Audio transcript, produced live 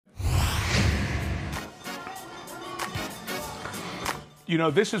You know,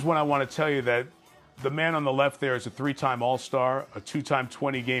 this is when I want to tell you that the man on the left there is a 3-time All-Star, a 2-time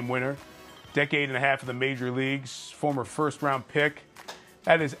 20-game winner, decade and a half of the major leagues, former first-round pick.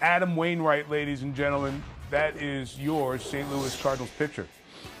 That is Adam Wainwright, ladies and gentlemen. That is your St. Louis Cardinals pitcher.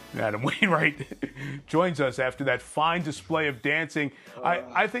 Adam Wainwright joins us after that fine display of dancing.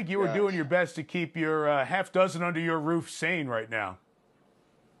 I think you were doing your best to keep your half dozen under your roof sane right now.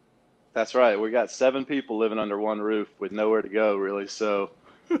 That's right. We got 7 people living under one roof with nowhere to go, really. So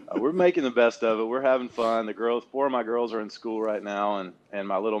we're making the best of it. We're having fun. The girls, 4 of my girls are in school right now, and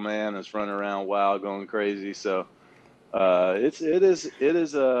my little man is running around wild, going crazy. So it is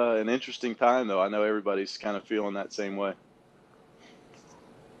an interesting time, though. I know everybody's kind of feeling that same way.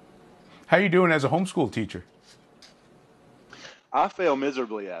 How are you doing as a homeschool teacher? I fail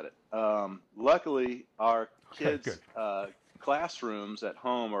miserably at it. Luckily, our kids' classrooms at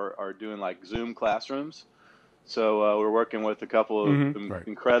home are doing like Zoom classrooms. So we're working with a couple of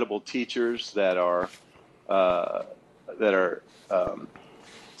incredible teachers that are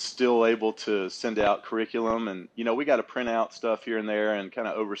still able to send out curriculum. And, you know, we got to print out stuff here and there and kind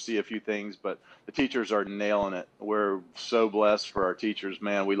of oversee a few things, but the teachers are nailing it. We're so blessed for our teachers,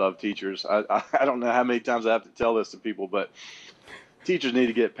 man. We love teachers. I don't know how many times I have to tell this to people, but teachers need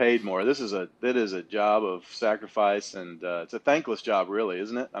to get paid more. It is a job of sacrifice, and it's a thankless job, really,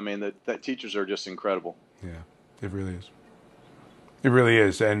 isn't it? I mean, the teachers are just incredible. Yeah, it really is. It really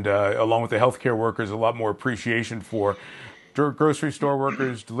is. And along with the healthcare workers, a lot more appreciation for grocery store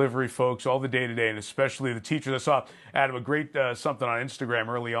workers, delivery folks, all the day-to-day, and especially the teachers. I saw, Adam, a great something on Instagram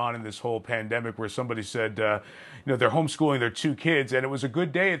early on in this whole pandemic where somebody said, you know, they're homeschooling their 2 kids, and it was a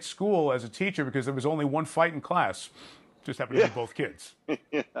good day at school as a teacher because there was only one fight in class. Just happened to be both kids.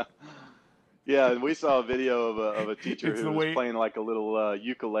 Yeah, and we saw a video of a teacher who was playing like a little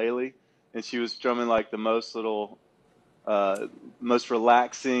ukulele, and she was strumming like the most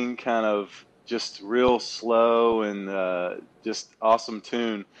relaxing kind of just real slow and just awesome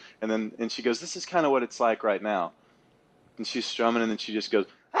tune. And she goes, "This is kind of what it's like right now." And she's strumming, and then she just goes,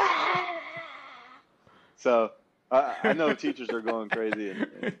 "Ah!" So I know teachers are going crazy,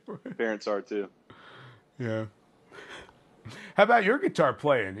 and parents are too. Yeah. How about your guitar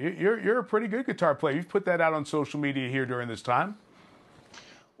playing? You're a pretty good guitar player. You've put that out on social media here during this time.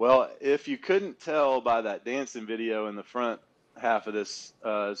 Well, if you couldn't tell by that dancing video in the front half of this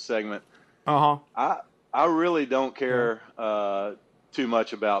segment, I really don't care too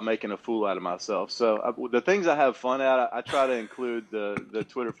much about making a fool out of myself. So the things I have fun at, I try to include the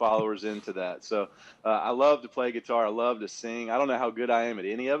Twitter followers into that. So I love to play guitar. I love to sing. I don't know how good I am at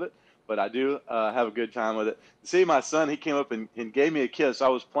any of it, but I do have a good time with it. See, my son, he came up and gave me a kiss. I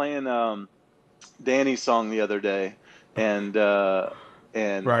was playing Danny's song the other day, and the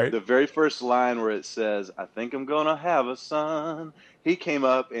very first line where it says, "I think I'm gonna have a son," he came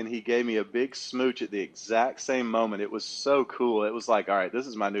up and he gave me a big smooch at the exact same moment. It was so cool. It was like, all right, this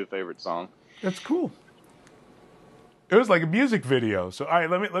is my new favorite song. That's cool. It was like a music video. So, all right,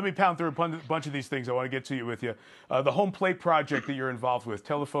 let me pound through a bunch of these things. I want to get to you with you. The home plate project that you're involved with.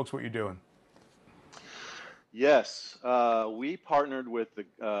 Tell the folks what you're doing. Yes, we partnered with the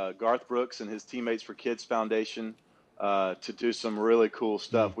Garth Brooks and his Teammates for Kids Foundation to do some really cool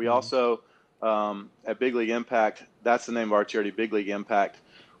stuff. We also, at Big League Impact, that's the name of our charity, Big League Impact.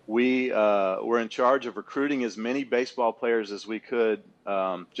 We were in charge of recruiting as many baseball players as we could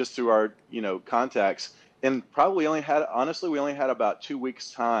just through our, contacts. And probably we only had about 2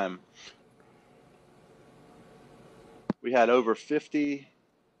 weeks' time. We had over 50.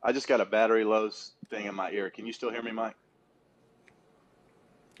 I just got a battery low thing in my ear. Can you still hear me, Mike?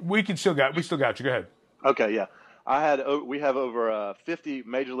 We still got you. Go ahead. Okay, yeah. We have over 50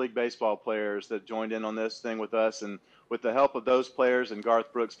 Major League Baseball players that joined in on this thing with us, and with the help of those players and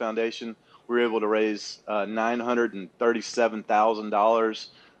Garth Brooks Foundation, we were able to raise $937,000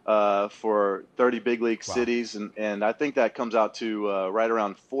 for 30 big league cities, and I think that comes out to right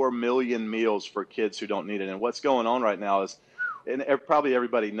around 4 million meals for kids who don't need it. And what's going on right now is, and probably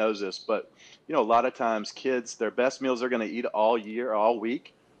everybody knows this, but a lot of times kids, their best meals they're going to eat all year, all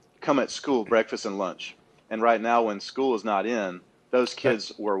week, come at school, breakfast and lunch. And right now, when school is not in, those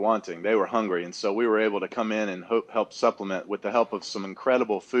kids were wanting, they were hungry, and so we were able to come in and help supplement with the help of some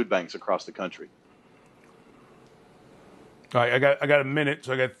incredible food banks across the country. All right, I got a minute,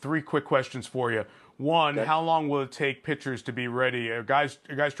 so I got 3 quick questions for you. One, how long will it take pitchers to be ready? Are guys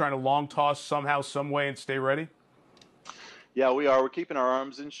trying to long toss somehow, some way, and stay ready? Yeah, we are. We're keeping our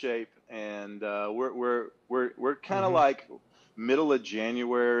arms in shape, and we're kind of like middle of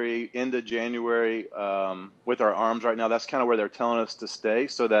January, end of January, with our arms right now. That's kind of where they're telling us to stay,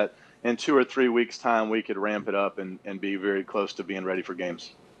 so that in 2 or 3 weeks' time we could ramp it up and be very close to being ready for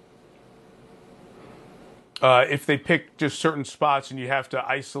games. If they pick just certain spots and you have to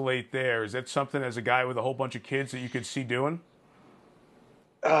isolate there, is that something as a guy with a whole bunch of kids that you could see doing?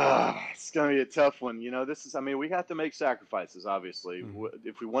 It's going to be a tough one. We have to make sacrifices, obviously. Mm-hmm.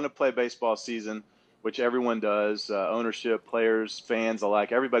 If we want to play baseball season, which everyone does, ownership, players, fans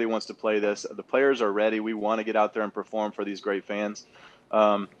alike, everybody wants to play this. The players are ready. We want to get out there and perform for these great fans.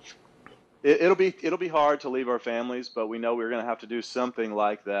 It'll be hard to leave our families, but we know we're going to have to do something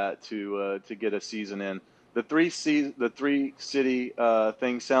like that to get a season in. The three city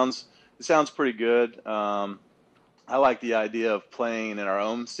thing sounds pretty good. I like the idea of playing in our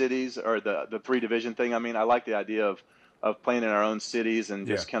own cities, or the 3-division thing. I like the idea of playing in our own cities and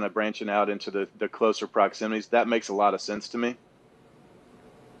just kind of branching out into the closer proximities. That makes a lot of sense to me.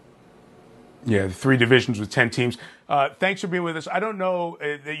 Yeah, the 3 divisions with 10 teams. Thanks for being with us. I don't know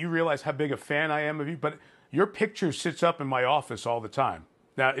that you realize how big a fan I am of you, but your picture sits up in my office all the time.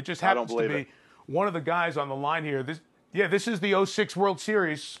 Now, it just happens to be one of the guys on the line here. This is the 06 World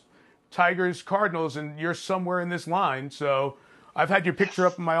Series, Tigers, Cardinals, and you're somewhere in this line. So I've had your picture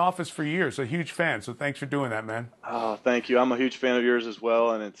up in my office for years. A huge fan. So thanks for doing that, man. Oh, thank you. I'm a huge fan of yours as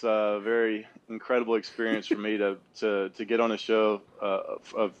well, and it's a very incredible experience for me to get on a show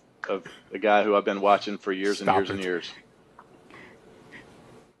of a guy who I've been watching for years and years.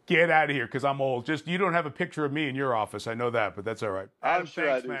 Get out of here, because I'm old. You don't have a picture of me in your office. I know that, but that's all right. I'm sure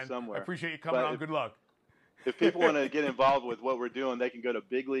thanks, I do man. somewhere. I appreciate you coming on. Good luck. If people want to get involved with what we're doing, they can go to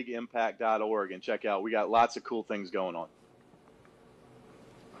bigleagueimpact.org and check out. We got lots of cool things going on.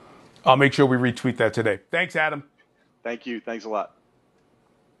 I'll make sure we retweet that today. Thanks, Adam. Thank you. Thanks a lot.